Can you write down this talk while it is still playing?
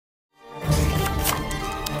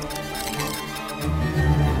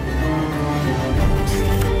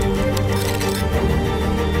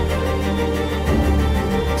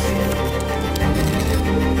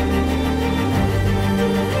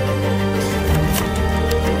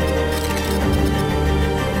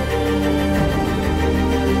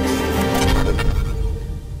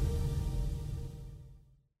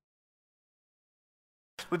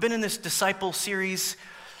been in this disciple series.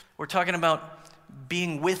 We're talking about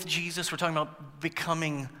being with Jesus. We're talking about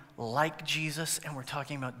becoming like Jesus, and we're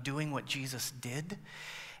talking about doing what Jesus did.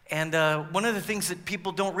 And one of the things that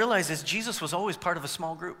people don't realize is Jesus was always part of a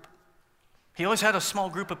small group. He always had a small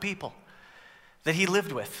group of people that he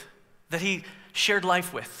lived with, that he shared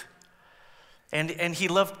life with. And he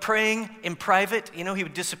loved praying in private. You know, he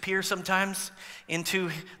would disappear sometimes into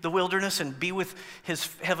the wilderness and be with his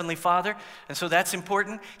heavenly Father. And so that's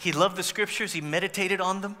important. He loved the scriptures. He meditated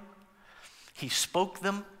on them. He spoke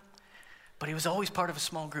them. But he was always part of a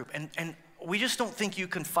small group. And we just don't think you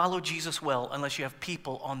can follow Jesus well unless you have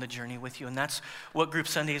people on the journey with you. And that's what Group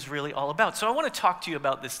Sunday is really all about. So I want to talk to you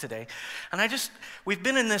about this today. And we've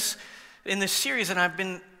been in this series, and I've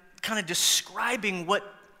been kind of describing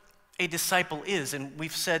what a disciple is. And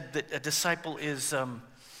we've said that a disciple is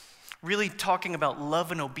really talking about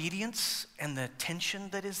love and obedience and the tension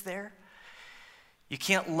that is there. You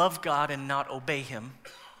can't love God and not obey him.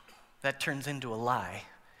 That turns into a lie.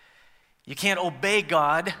 You can't obey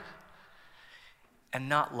God and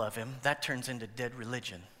not love him. That turns into dead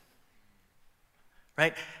religion.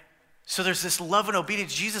 Right? So there's this love and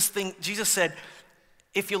obedience. Jesus said,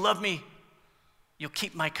 if you love me, you'll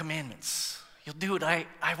keep my commandments. You'll do what I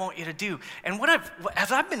want you to do. And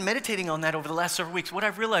as I've been meditating on that over the last several weeks, what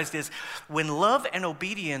I've realized is when love and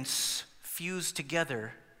obedience fuse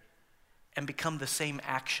together and become the same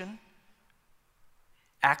action,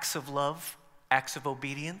 acts of love, acts of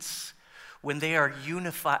obedience, when they are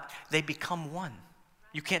unified, they become one.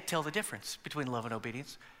 You can't tell the difference between love and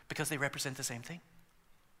obedience because they represent the same thing.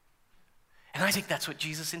 And I think that's what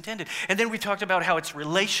Jesus intended. And then we talked about how it's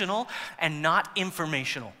relational and not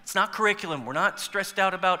informational. It's not curriculum. We're not stressed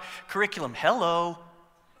out about curriculum. Hello.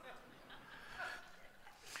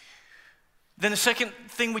 Then the second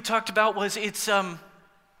thing we talked about was the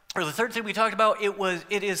third thing we talked about,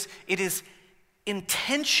 it is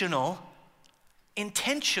intentional.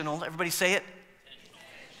 Intentional. Everybody say it.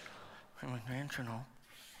 Intentional.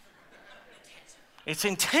 It's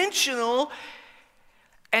intentional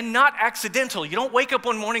and not accidental. You don't wake up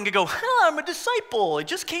one morning and go, I'm a disciple. It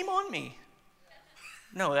just came on me.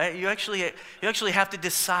 No, you actually have to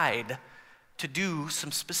decide to do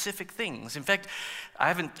some specific things. In fact, I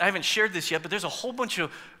haven't shared this yet, but there's a whole bunch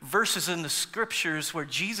of verses in the scriptures where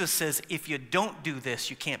Jesus says, if you don't do this,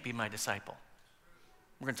 you can't be my disciple.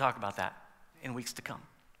 We're going to talk about that in weeks to come.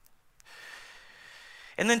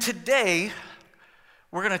 And then today,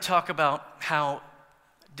 we're going to talk about how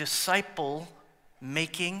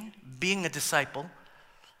being a disciple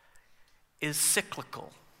is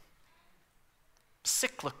cyclical.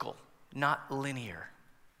 Cyclical, not linear.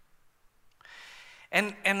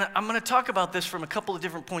 And I'm going to talk about this from a couple of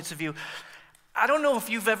different points of view. I don't know if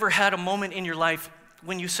you've ever had a moment in your life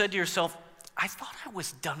when you said to yourself, I thought I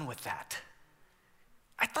was done with that.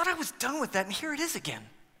 I thought I was done with that, and here it is again.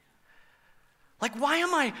 Like, why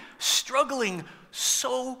am I struggling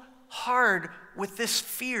so hard with this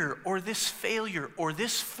fear or this failure or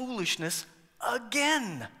this foolishness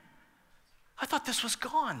again? I thought this was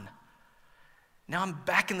gone. Now I'm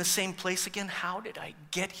back in the same place again. How did I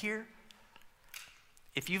get here?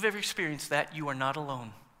 If you've ever experienced that, you are not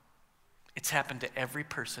alone. It's happened to every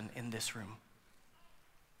person in this room.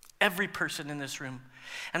 Every person in this room.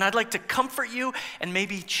 And I'd like to comfort you and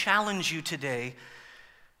maybe challenge you today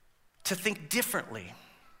to think differently.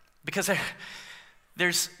 Because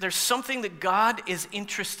there's something that God is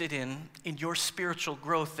interested in your spiritual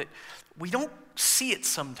growth that we don't see it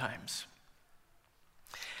sometimes.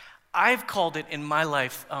 I've called it in my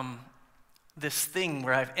life this thing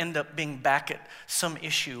where I've ended up being back at some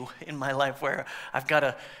issue in my life where I've got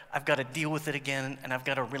to deal with it again, and I've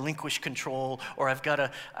got to relinquish control, or I've got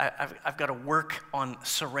to work on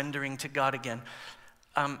surrendering to God again.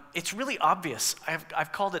 It's really obvious.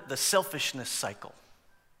 I've called it the selfishness cycle.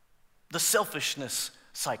 The selfishness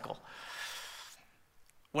cycle.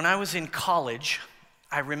 When I was in college,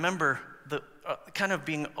 I remember kind of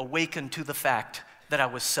being awakened to the fact that I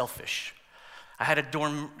was selfish. I had a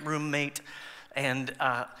dorm roommate, and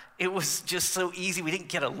it was just so easy. We didn't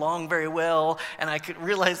get along very well, and I could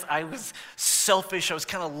realize I was selfish. I was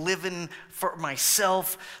kind of living for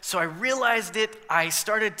myself. So I realized it. I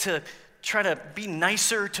started to try to be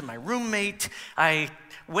nicer to my roommate. I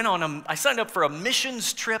signed up for a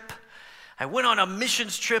missions trip. I went on a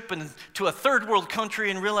missions trip to a third world country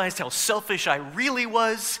and realized how selfish I really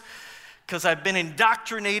was, because I've been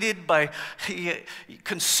indoctrinated by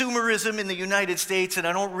consumerism in the United States, and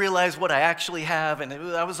I don't realize what I actually have, and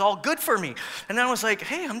that was all good for me. And then I was like,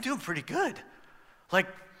 hey, I'm doing pretty good. Like,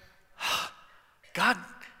 God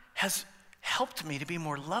has helped me to be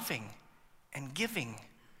more loving and giving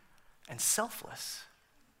and selfless.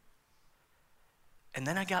 And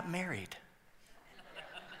then I got married.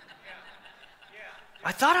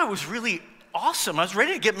 I thought I was really awesome. I was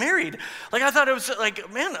ready to get married. Like, I thought it was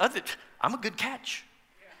like, man, I'm a good catch.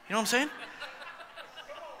 You know what I'm saying?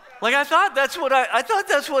 Like, I thought that's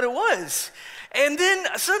what it was. And then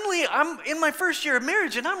suddenly I'm in my first year of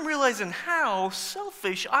marriage and I'm realizing how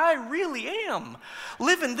selfish I really am,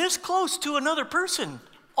 living this close to another person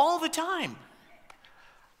all the time.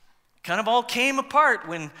 Kind of all came apart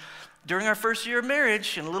when during our first year of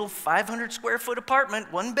marriage, in a little 500 square foot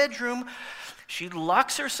apartment, one bedroom, she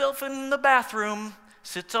locks herself in the bathroom,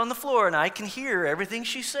 sits on the floor, and I can hear everything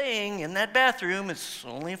she's saying in that bathroom. It's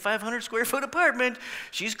only a 500 square foot apartment.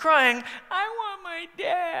 She's crying, "I want my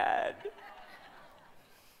dad."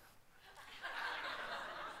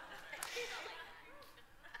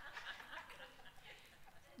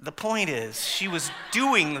 The point is, she was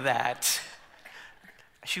doing that.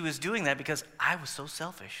 She was doing that because I was so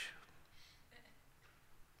selfish.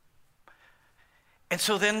 And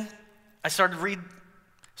so then I started to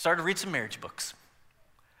read some marriage books.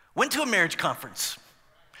 Went to a marriage conference.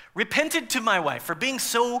 Repented to my wife for being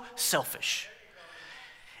so selfish.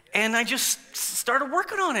 And I just started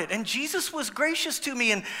working on it. And Jesus was gracious to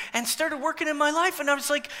me and started working in my life. And I was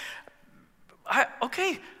like, I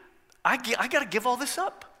got to give all this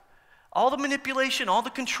up. All the manipulation, all the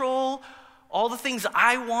control, all the things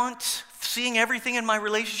I want, seeing everything in my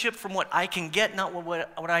relationship from what I can get, not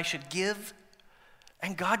what I should give.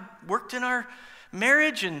 And God worked in our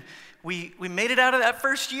marriage, and we made it out of that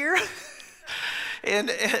first year. and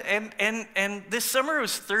this summer it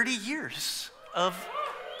was 30 years of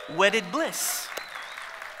wedded bliss.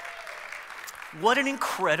 What an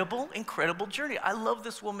incredible, incredible journey. I love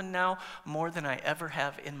this woman now more than I ever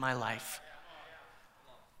have in my life.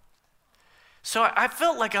 So I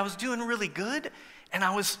felt like I was doing really good, and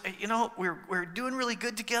I was, we're doing really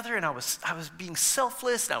good together, and I was being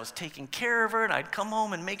selfless, and I was taking care of her, and I'd come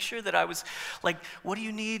home and make sure that I was like, "What do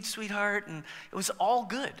you need, sweetheart?" And it was all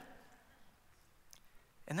good.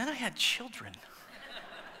 And then I had children.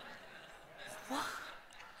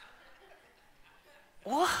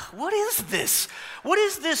 What is this? What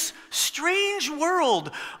is this strange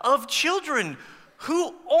world of children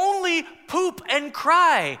who only poop and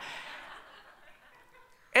cry?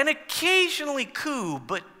 And occasionally coo,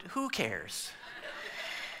 but who cares?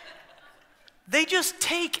 They just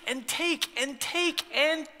take and take and take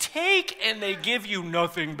and take, and they give you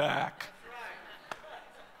nothing back.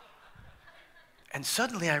 And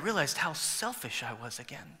suddenly I realized how selfish I was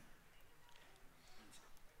again.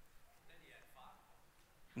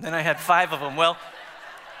 And then I had 5 of them. Well,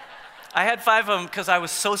 I had 5 of them because I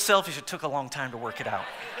was so selfish it took a long time to work it out.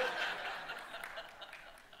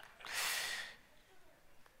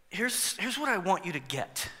 Here's what I want you to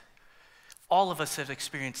get. All of us have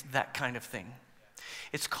experienced that kind of thing.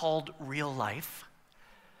 It's called real life.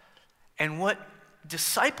 And what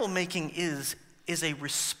disciple making is a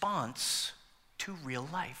response to real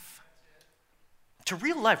life. To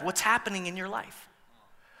real life, what's happening in your life.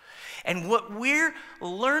 And what we're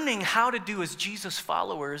learning how to do as Jesus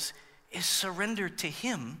followers is surrender to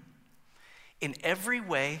Him in every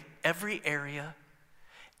way, every area,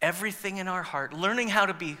 everything in our heart, learning how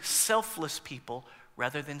to be selfless people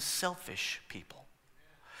rather than selfish people.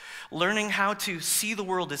 Learning how to see the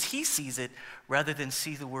world as He sees it rather than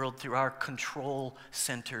see the world through our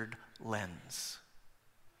control-centered lens.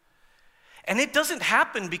 And it doesn't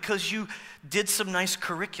happen because you did some nice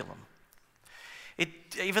curriculum.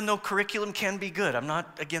 Even though curriculum can be good, I'm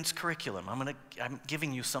not against curriculum. I'm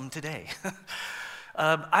giving you some today.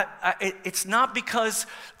 It's not because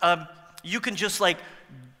you can just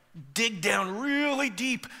dig down really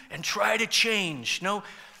deep and try to change. No,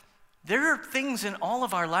 there are things in all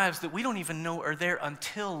of our lives that we don't even know are there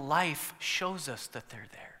until life shows us that they're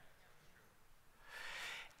there.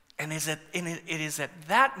 And it is at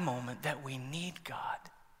that moment that we need God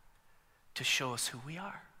to show us who we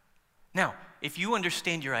are. Now, if you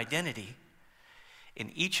understand your identity,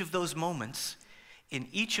 in each of those moments, in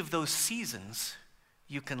each of those seasons,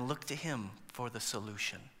 you can look to Him for the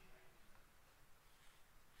solution.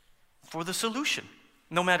 For the solution.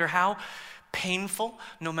 No matter how painful,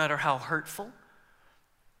 no matter how hurtful,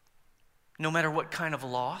 no matter what kind of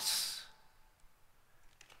loss,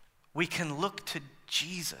 we can look to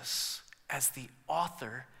Jesus as the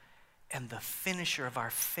author and the finisher of our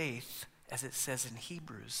faith, as it says in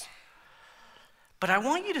Hebrews. But I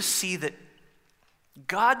want you to see that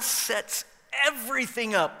God sets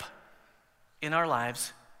everything up in our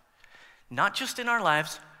lives, not just in our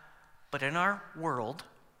lives, but in our world.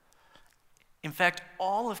 In fact,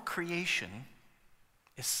 all of creation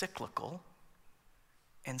is cyclical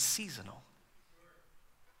and seasonal.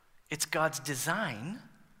 It's God's design,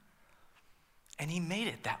 and he made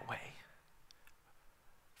it that way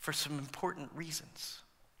for some important reasons.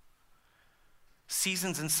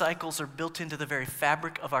 Seasons and cycles are built into the very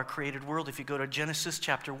fabric of our created world. If you go to Genesis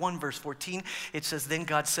chapter 1, verse 14, it says, "Then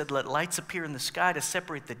God said, let lights appear in the sky to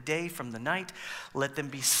separate the day from the night. Let them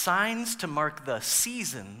be signs to mark the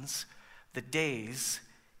seasons, the days,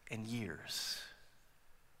 and years."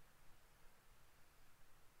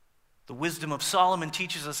 The wisdom of Solomon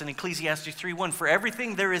teaches us in Ecclesiastes 3:1, "For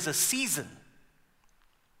everything there is a season,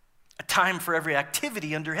 a time for every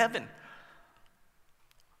activity under heaven."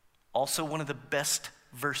 Also one of the best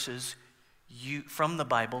verses from the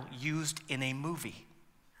Bible used in a movie.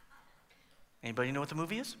 Anybody know what the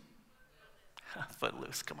movie is?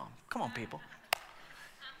 Footloose. Come on, people.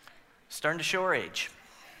 Starting to show our age.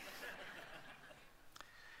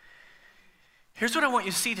 Here's what I want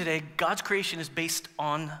you to see today. God's creation is based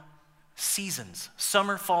on seasons: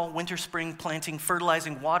 summer, fall, winter, spring, planting,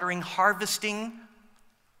 fertilizing, watering, harvesting.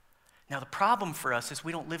 Now, the problem for us is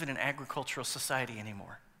we don't live in an agricultural society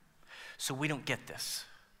anymore. So we don't get this.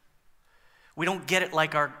 We don't get it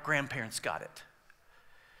like our grandparents got it.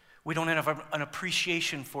 We don't have an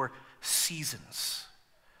appreciation for seasons.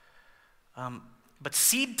 But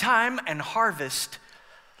seed time and harvest,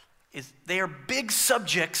 they are big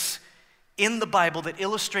subjects in the Bible that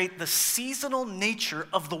illustrate the seasonal nature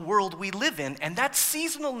of the world we live in, and that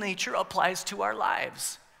seasonal nature applies to our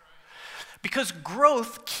lives. Because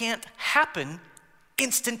growth can't happen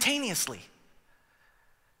instantaneously.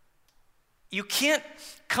 You can't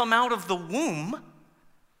come out of the womb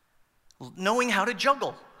knowing how to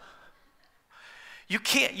juggle. You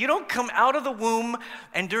don't come out of the womb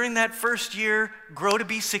and during that first year grow to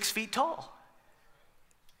be 6 feet tall.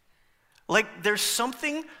 Like, there's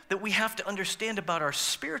something that we have to understand about our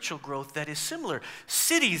spiritual growth that is similar.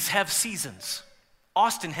 Cities have seasons.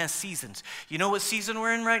 Austin has seasons. You know what season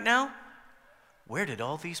we're in right now? Where did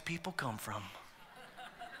all these people come from?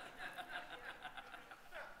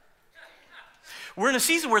 We're in a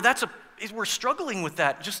season where we're struggling with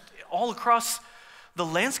that just all across the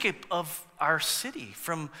landscape of our city,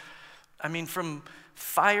 from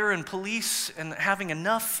fire and police and having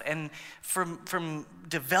enough, and from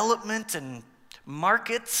development and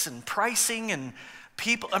markets and pricing and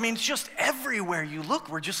people. It's just everywhere you look,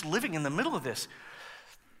 we're just living in the middle of this.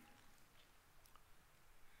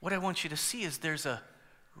 What I want you to see is there's a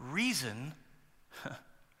reason.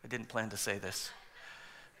 I didn't plan to say this,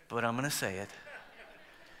 but I'm going to say it.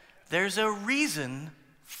 There's a reason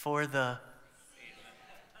for the...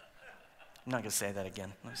 I'm not going to say that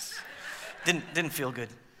again. Didn't feel good.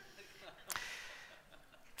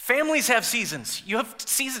 Families have seasons. You have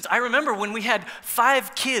seasons. I remember when we had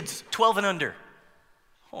 5 kids, 12 and under.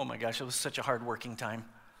 Oh my gosh, it was such a hard-working time.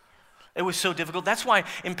 It was so difficult. That's why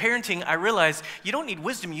in parenting, I realized you don't need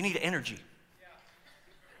wisdom, you need energy.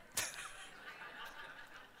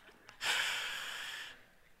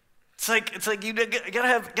 It's like you gotta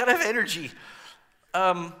have energy.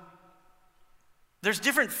 There's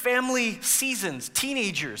different family seasons.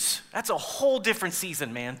 Teenagers, that's a whole different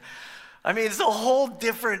season, man. It's a whole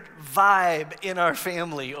different vibe in our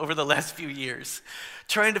family over the last few years.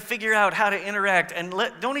 Trying to figure out how to interact, and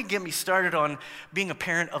don't even get me started on being a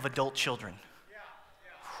parent of adult children.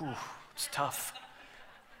 Whew, it's tough.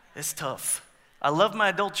 It's tough. I love my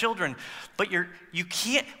adult children, but you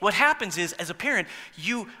can't. What happens is, as a parent,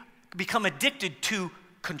 you become addicted to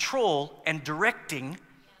control and directing,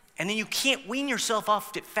 and then you can't wean yourself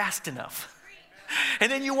off it fast enough. And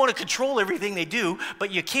then you want to control everything they do,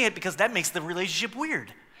 but you can't because that makes the relationship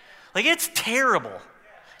weird. Like, it's terrible.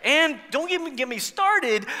 And don't get me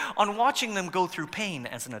started on watching them go through pain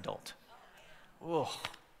as an adult. Oh.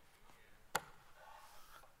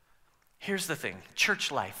 Here's the thing. Church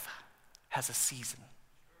life has a season.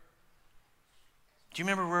 Do you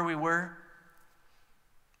remember where we were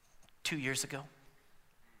 2 years ago?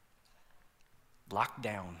 Locked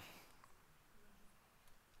down.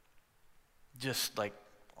 Just like,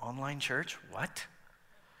 online church? What?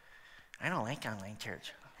 I don't like online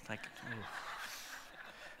church. Like,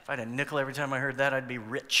 if I had a nickel every time I heard that, I'd be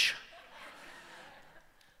rich.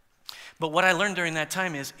 But what I learned during that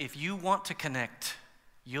time is, if you want to connect,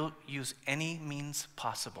 you'll use any means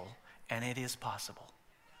possible, and it is possible.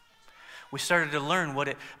 We started to learn what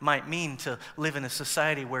it might mean to live in a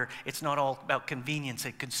society where it's not all about convenience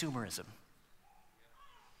and consumerism.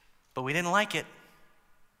 But we didn't like it.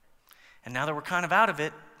 And now that we're kind of out of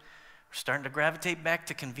it, we're starting to gravitate back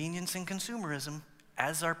to convenience and consumerism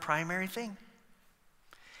as our primary thing.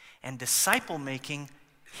 And disciple making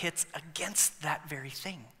hits against that very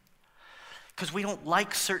thing. Because we don't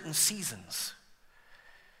like certain seasons.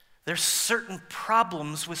 There's certain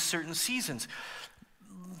problems with certain seasons.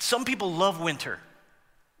 Some people love winter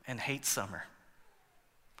and hate summer.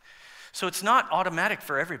 So it's not automatic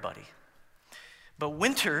for everybody. But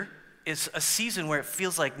winter is a season where it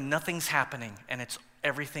feels like nothing's happening and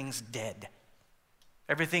everything's dead.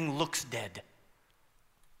 Everything looks dead.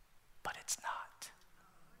 But it's not.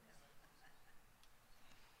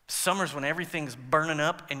 Summer's when everything's burning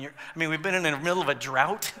up and we've been in the middle of a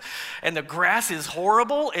drought and the grass is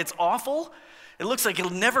horrible, it's awful. It looks like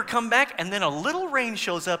it'll never come back, and then a little rain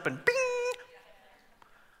shows up and bing!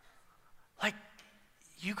 Like,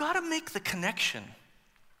 you gotta make the connection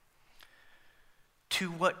to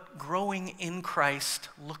what growing in Christ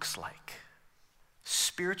looks like.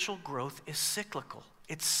 Spiritual growth is cyclical,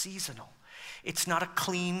 it's seasonal. It's not a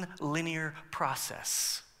clean, linear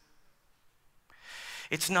process.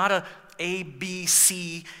 It's not A, B,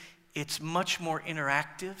 C. It's much more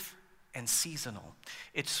interactive and seasonal.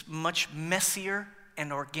 It's much messier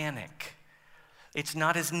and organic. It's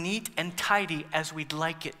not as neat and tidy as we'd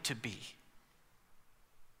like it to be.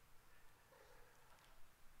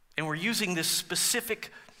 And we're using this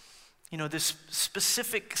specific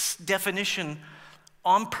definition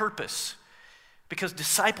on purpose because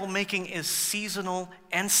disciple making is seasonal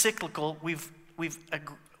and cyclical. We've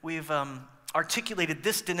articulated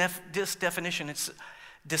this definition.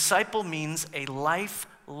 Disciple means a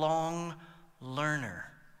lifelong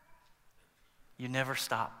learner. You never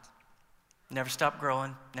stop. Never stop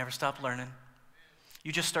growing, never stop learning.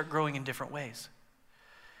 You just start growing in different ways.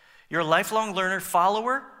 You're a lifelong learner,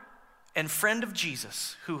 follower, and friend of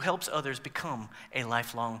Jesus who helps others become a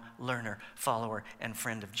lifelong learner, follower, and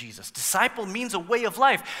friend of Jesus. Disciple means a way of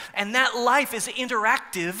life, and that life is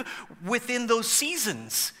interactive within those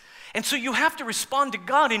seasons. And so you have to respond to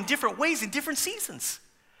God in different ways in different seasons.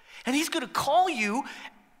 And He's going to call you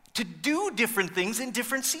to do different things in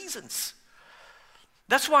different seasons.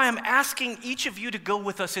 That's why I'm asking each of you to go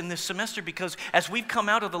with us in this semester, because as we've come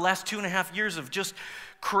out of the last 2.5 years of just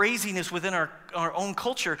craziness within our own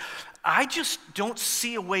culture, I just don't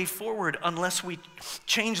see a way forward unless we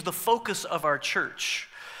change the focus of our church.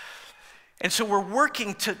 And so we're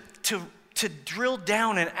working to drill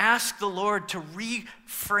down and ask the Lord to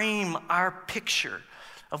reframe our picture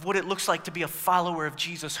of what it looks like to be a follower of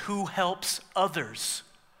Jesus who helps others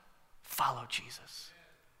follow Jesus.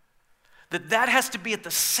 That has to be at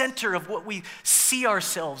the center of what we see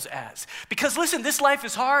ourselves as. Because listen, this life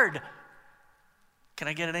is hard. Can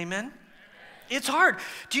I get an amen? It's hard.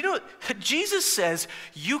 Do you know what? Jesus says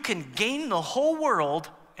you can gain the whole world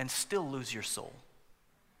and still lose your soul.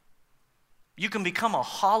 You can become a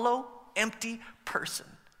hollow, empty person.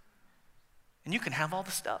 And you can have all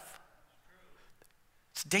the stuff.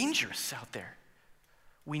 It's dangerous out there.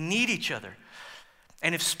 We need each other.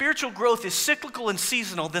 And if spiritual growth is cyclical and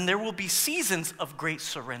seasonal, then there will be seasons of great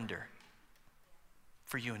surrender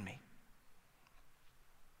for you and me.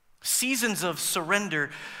 Seasons of surrender.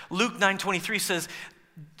 Luke 9:23 says,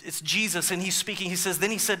 it's Jesus and He's speaking. He says, then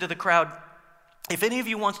He said to the crowd, if any of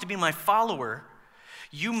you wants to be my follower,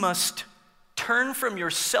 you must turn from your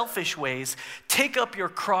selfish ways, take up your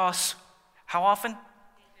cross. How often?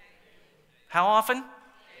 How often?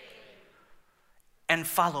 And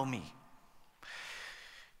follow me.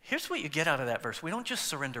 Here's what you get out of that verse. We don't just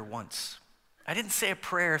surrender once. I didn't say a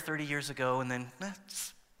prayer 30 years ago and then,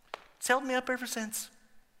 it's held me up ever since.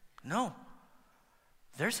 No.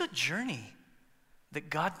 There's a journey that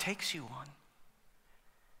God takes you on.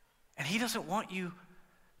 And He doesn't want you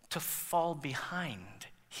to fall behind.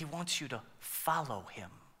 He wants you to follow Him.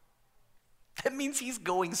 That means He's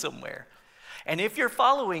going somewhere. And if you're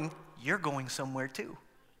following, you're going somewhere too.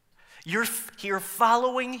 You're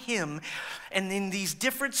following Him, and in these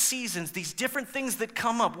different seasons, these different things that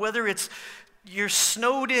come up, whether it's you're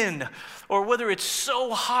snowed in, or whether it's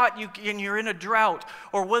so hot and you're in a drought,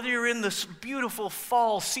 or whether you're in this beautiful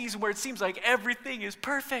fall season where it seems like everything is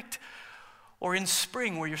perfect, or in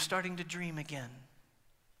spring where you're starting to dream again.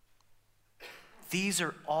 These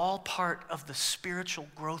are all part of the spiritual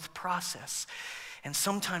growth process, and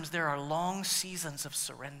sometimes there are long seasons of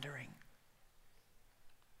surrendering.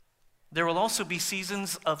 There will also be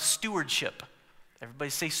seasons of stewardship. Everybody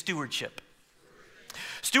say stewardship.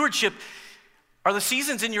 Stewardship are the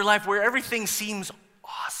seasons in your life where everything seems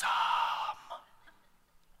awesome.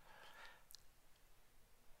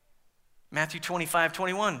 Matthew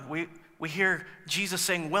 25:21, we hear Jesus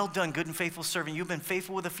saying, well done, good and faithful servant. You've been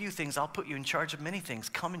faithful with a few things. I'll put you in charge of many things.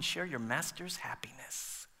 Come and share your master's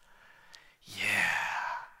happiness. Yeah.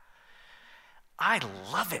 I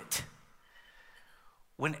love it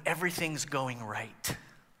when everything's going right.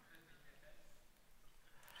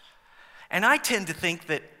 And I tend to think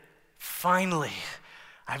that finally,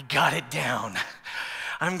 I've got it down.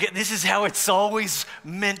 This is how it's always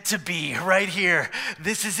meant to be, right here.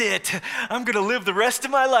 This is it. I'm going to live the rest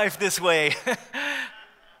of my life this way.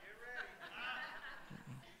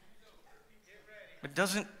 It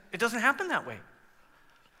doesn't happen that way.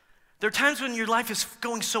 There are times when your life is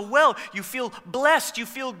going so well, you feel blessed, you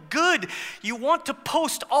feel good, you want to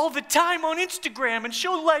post all the time on Instagram and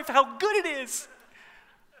show life how good it is.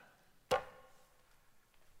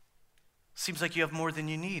 Seems like you have more than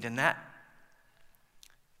you need, and that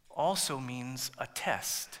also means a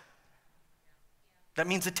test. That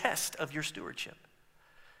means a test of your stewardship.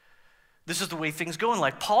 This is the way things go in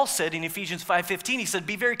life. Paul said in Ephesians 5:15, he said,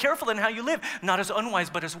 be very careful in how you live, not as unwise,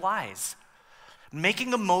 but as wise.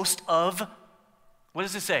 Making the most of, what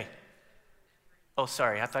does it say? Oh,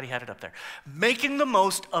 sorry, I thought he had it up there. Making the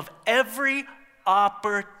most of every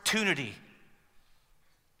opportunity.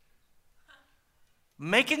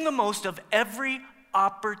 Making the most of every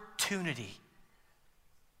opportunity.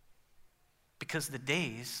 Because the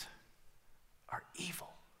days are evil.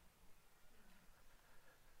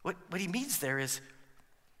 What he means there is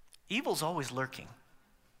evil's always lurking.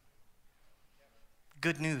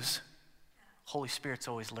 Good news, Holy Spirit's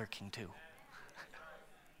always lurking too.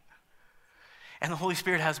 And the Holy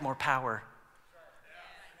Spirit has more power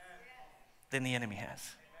than the enemy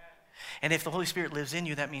has. And if the Holy Spirit lives in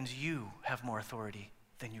you, that means you have more authority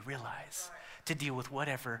than you realize to deal with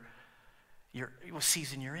whatever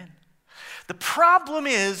season you're in. The problem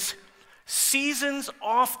is, seasons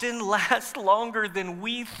often last longer than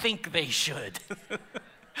we think they should.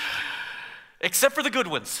 Except for the good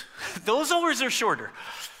ones. Those always are shorter.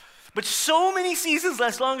 But so many seasons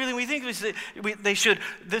last longer than we think they should.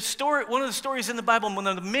 One of the stories in the Bible, one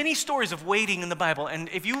of the many stories of waiting in the Bible, and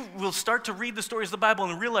if you will start to read the stories of the Bible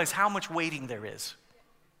and realize how much waiting there is.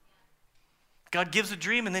 God gives a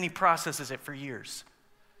dream and then he processes it for years.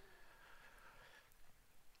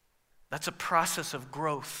 That's a process of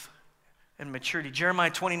growth and maturity. Jeremiah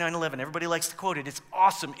 29:11, everybody likes to quote it. It's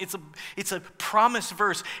awesome. It's a promise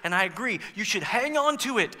verse, and I agree. You should hang on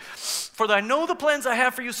to it. For I know the plans I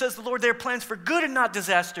have for you, says the Lord. They are plans for good and not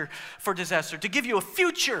disaster, to give you a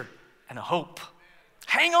future and a hope.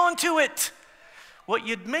 Hang on to it. What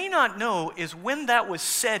you may not know is when that was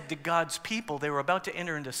said to God's people, they were about to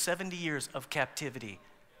enter into 70 years of captivity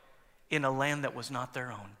in a land that was not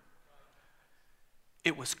their own.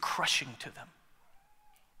 It was crushing to them.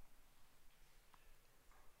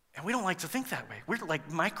 And we don't like to think that way. We're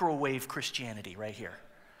like microwave Christianity right here.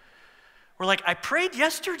 We're like, I prayed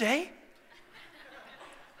yesterday.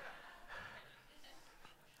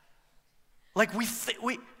 Like we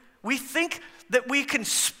think that we can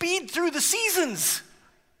speed through the seasons.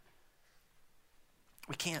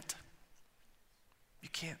 We can't. You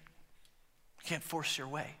can't. You can't force your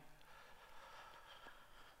way.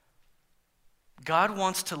 God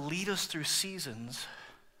wants to lead us through seasons,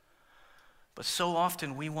 but so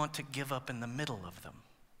often we want to give up in the middle of them.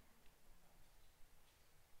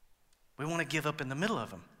 We want to give up in the middle of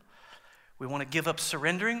them. We want to give up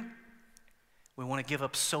surrendering. We want to give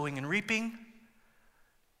up sowing and reaping.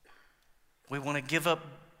 We want to give up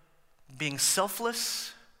being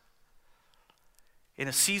selfless. In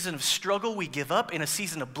a season of struggle, we give up. In a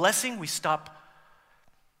season of blessing, we stop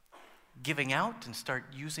giving out and start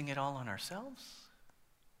using it all on ourselves.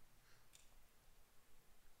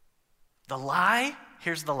 The lie,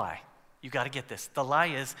 here's the lie. You got to get this. The lie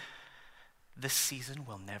is, this season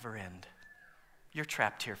will never end. You're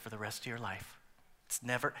trapped here for the rest of your life.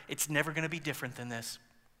 It's never going to be different than this.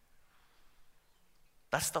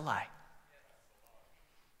 That's the lie.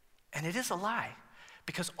 And it is a lie,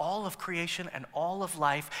 because all of creation and all of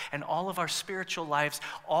life and all of our spiritual lives,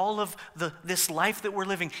 all of this life that we're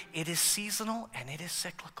living, it is seasonal and it is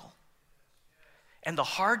cyclical. And the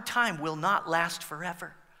hard time will not last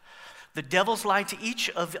forever. The devil's lie to each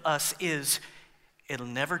of us is, it'll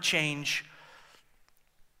never change.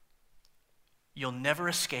 You'll never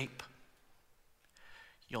escape.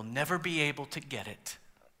 You'll never be able to get it.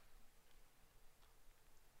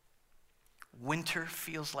 Winter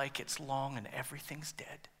feels like it's long and everything's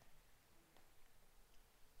dead.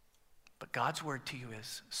 But God's word to you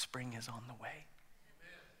is, spring is on the way.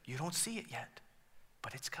 You don't see it yet,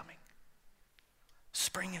 but it's coming.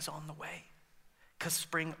 Spring is on the way, because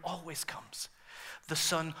spring always comes. The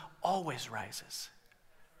sun always rises.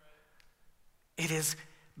 It is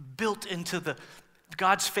built into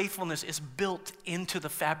God's faithfulness is built into the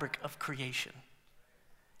fabric of creation.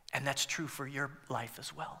 And that's true for your life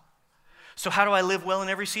as well. So how do I live well in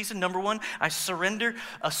every season? Number one, I surrender.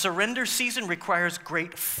 A surrender season requires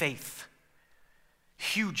great faith.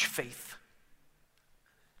 Huge faith.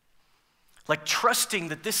 Like trusting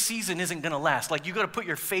that this season isn't going to last. Like you got to put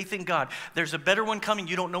your faith in God. There's a better one coming.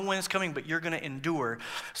 You don't know when it's coming, but you're going to endure.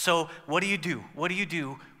 So what do you do? What do you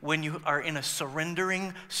do when you are in a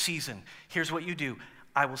surrendering season? Here's what you do.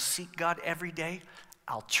 I will seek God every day.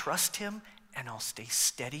 I'll trust him, and I'll stay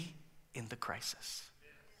steady in the crisis.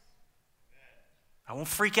 I won't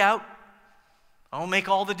freak out. I won't make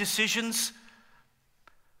all the decisions.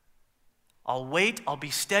 I'll wait. I'll be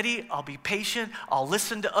steady. I'll be patient. I'll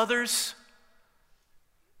listen to others.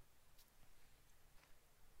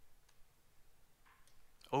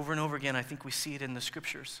 Over and over again, I think we see it in the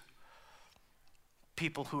scriptures.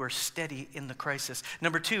 People who are steady in the crisis.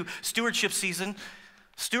 Number two, stewardship season.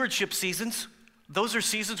 Stewardship seasons, those are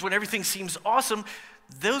seasons when everything seems awesome.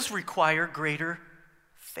 Those require greater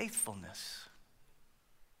faithfulness.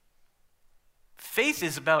 Faith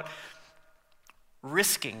is about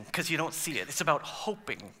risking because you don't see it. It's about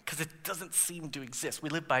hoping because it doesn't seem to exist. We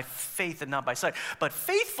live by faith and not by sight. But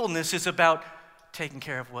faithfulness is about taking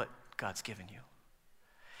care of what God's given you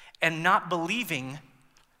and not believing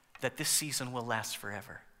that this season will last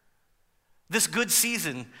forever. This good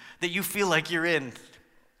season that you feel like you're in,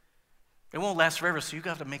 it won't last forever, so you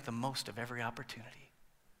got to make the most of every opportunity.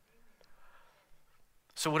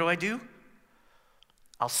 So what do?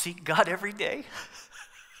 I'll seek God every day.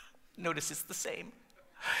 Notice it's the same.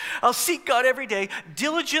 I'll seek God every day,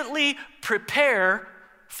 diligently prepare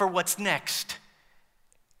for what's next,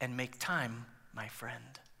 and make time my friend.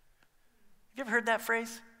 Have you ever heard that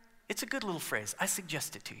phrase? It's a good little phrase. I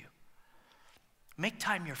suggest it to you. Make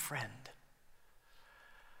time your friend.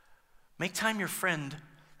 Make time your friend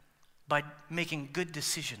by making good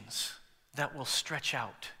decisions that will stretch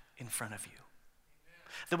out in front of you,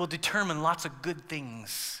 that will determine lots of good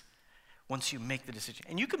things once you make the decision.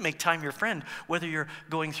 And you can make time your friend whether you're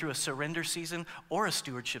going through a surrender season or a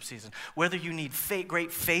stewardship season, whether you need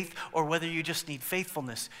great faith or whether you just need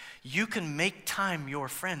faithfulness. You can make time your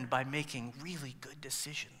friend by making really good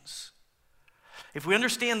decisions. If we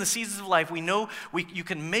understand the seasons of life, we know you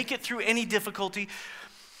can make it through any difficulty.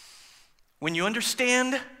 When you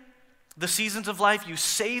understand the seasons of life, you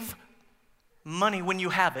save money when you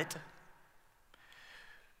have it.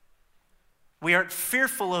 We aren't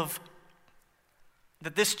fearful of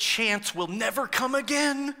that this chance will never come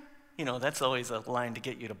again. You know, that's always a line to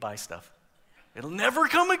get you to buy stuff. It'll never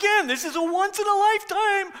come again. This is a once in a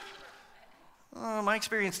lifetime. My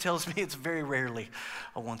experience tells me it's very rarely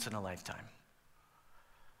a once in a lifetime.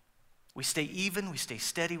 We stay even, we stay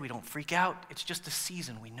steady, we don't freak out. It's just a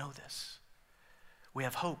season, we know this. We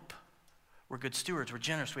have hope. We're good stewards, we're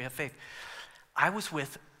generous, we have faith. I was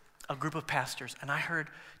with a group of pastors and I heard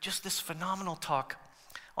just this phenomenal talk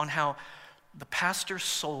on how the pastor's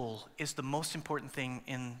soul is the most important thing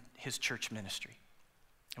in his church ministry.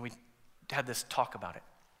 And we had this talk about it.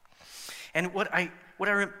 And what I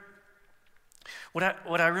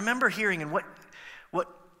remember hearing and what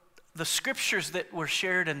the scriptures that were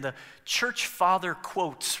shared and the church father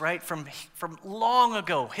quotes, right, from long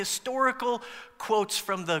ago, historical quotes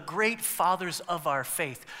from the great fathers of our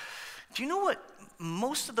faith. Do you know what?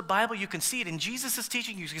 Most of the Bible, you can see it in Jesus'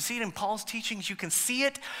 teaching, you can see it in Paul's teachings, you can see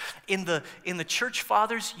it in the church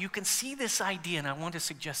fathers. You can see this idea, and I want to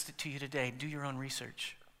suggest it to you today. Do your own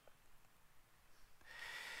research.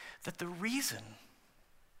 That the reason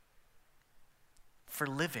for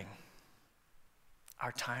living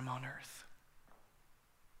our time on earth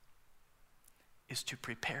is to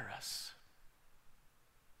prepare us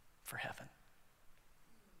for heaven.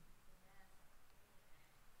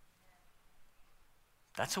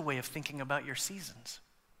 That's a way of thinking about your seasons.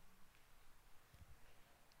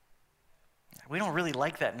 We don't really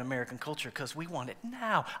like that in American culture because we want it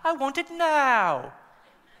now. I want it now.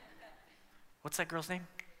 What's that girl's name?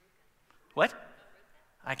 What?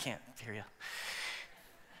 I can't hear you.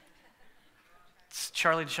 It's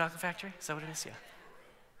Charlie the Chocolate Factory? Is that what it is? Yeah.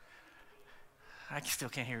 I still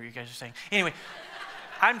can't hear what you guys are saying. Anyway,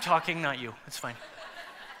 I'm talking, not you. It's fine.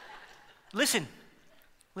 Listen.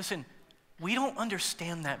 We don't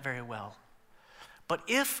understand that very well. But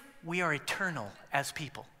if we are eternal as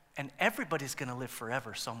people, and everybody's going to live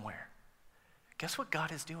forever somewhere, guess what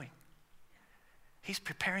God is doing? He's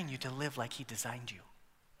preparing you to live like he designed you.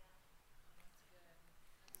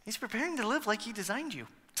 He's preparing to live like he designed you,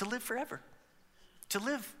 to live forever, to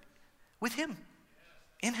live with him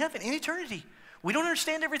in heaven, in eternity. We don't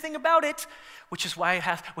understand everything about it, which is why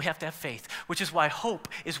we have to have faith, which is why hope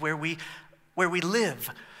is where we live.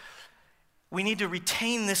 We need to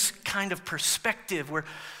retain this kind of perspective where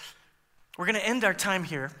We're going to end our time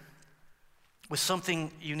here with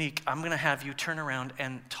something unique. I'm going to have you turn around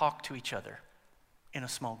and talk to each other in a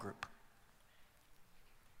small group.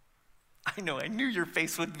 I know, I knew your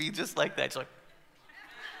face would be just like that. It's like,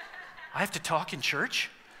 I have to talk in church?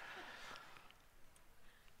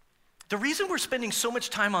 The reason we're spending so much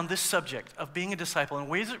time on this subject of being a disciple,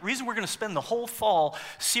 and the reason we're going to spend the whole fall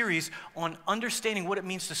series on understanding what it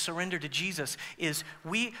means to surrender to Jesus is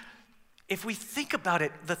if we think about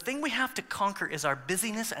it, the thing we have to conquer is our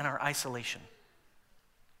busyness and our isolation.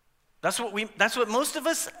 That's what most of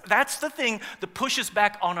us, that's the thing that pushes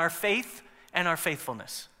back on our faith and our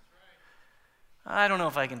faithfulness. I don't know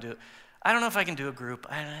if I can do it. I don't know if I can do a group.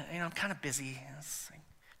 I'm kind of busy.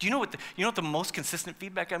 Do you know what the most consistent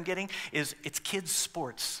feedback I'm getting is? It's kids'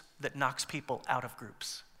 sports that knocks people out of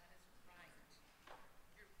groups.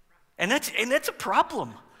 And that's a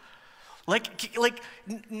problem. Like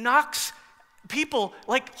knocks people,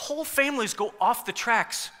 like whole families go off the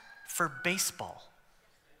tracks for baseball.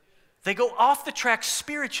 They go off the tracks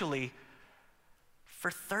spiritually for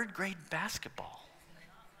third grade basketball.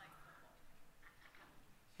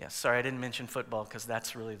 Yeah, sorry, I didn't mention football because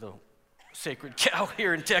that's really the sacred cow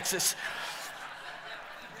here in Texas.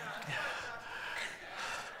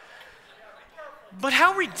 But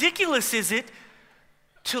how ridiculous is it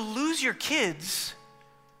to lose your kids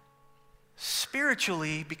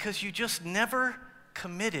spiritually because you just never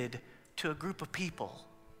committed to a group of people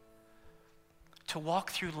to walk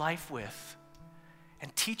through life with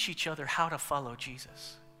and teach each other how to follow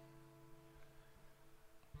Jesus?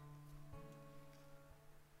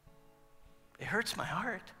 It hurts my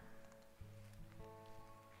heart.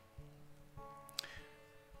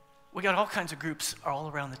 We got all kinds of groups all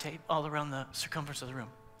around the table, all around the circumference of the room.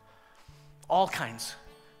 All kinds.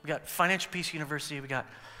 We got Financial Peace University. We got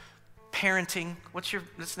parenting. What's the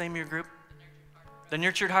name of your group? The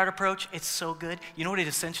Nurtured Heart Approach. It's so good. You know what it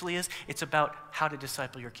essentially is? It's about how to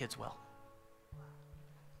disciple your kids well.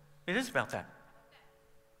 It is about that.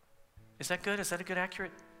 Is that good? Is that a good,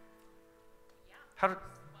 accurate? How to...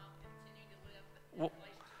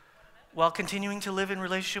 While continuing to live in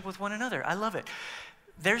relationship with one another. I love it.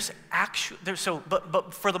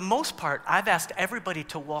 But for the most part, I've asked everybody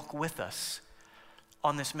to walk with us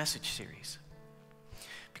on this message series.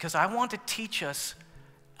 Because I want to teach us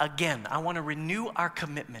again. I want to renew our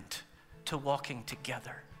commitment to walking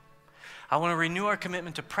together. I want to renew our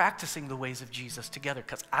commitment to practicing the ways of Jesus together,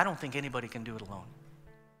 because I don't think anybody can do it alone.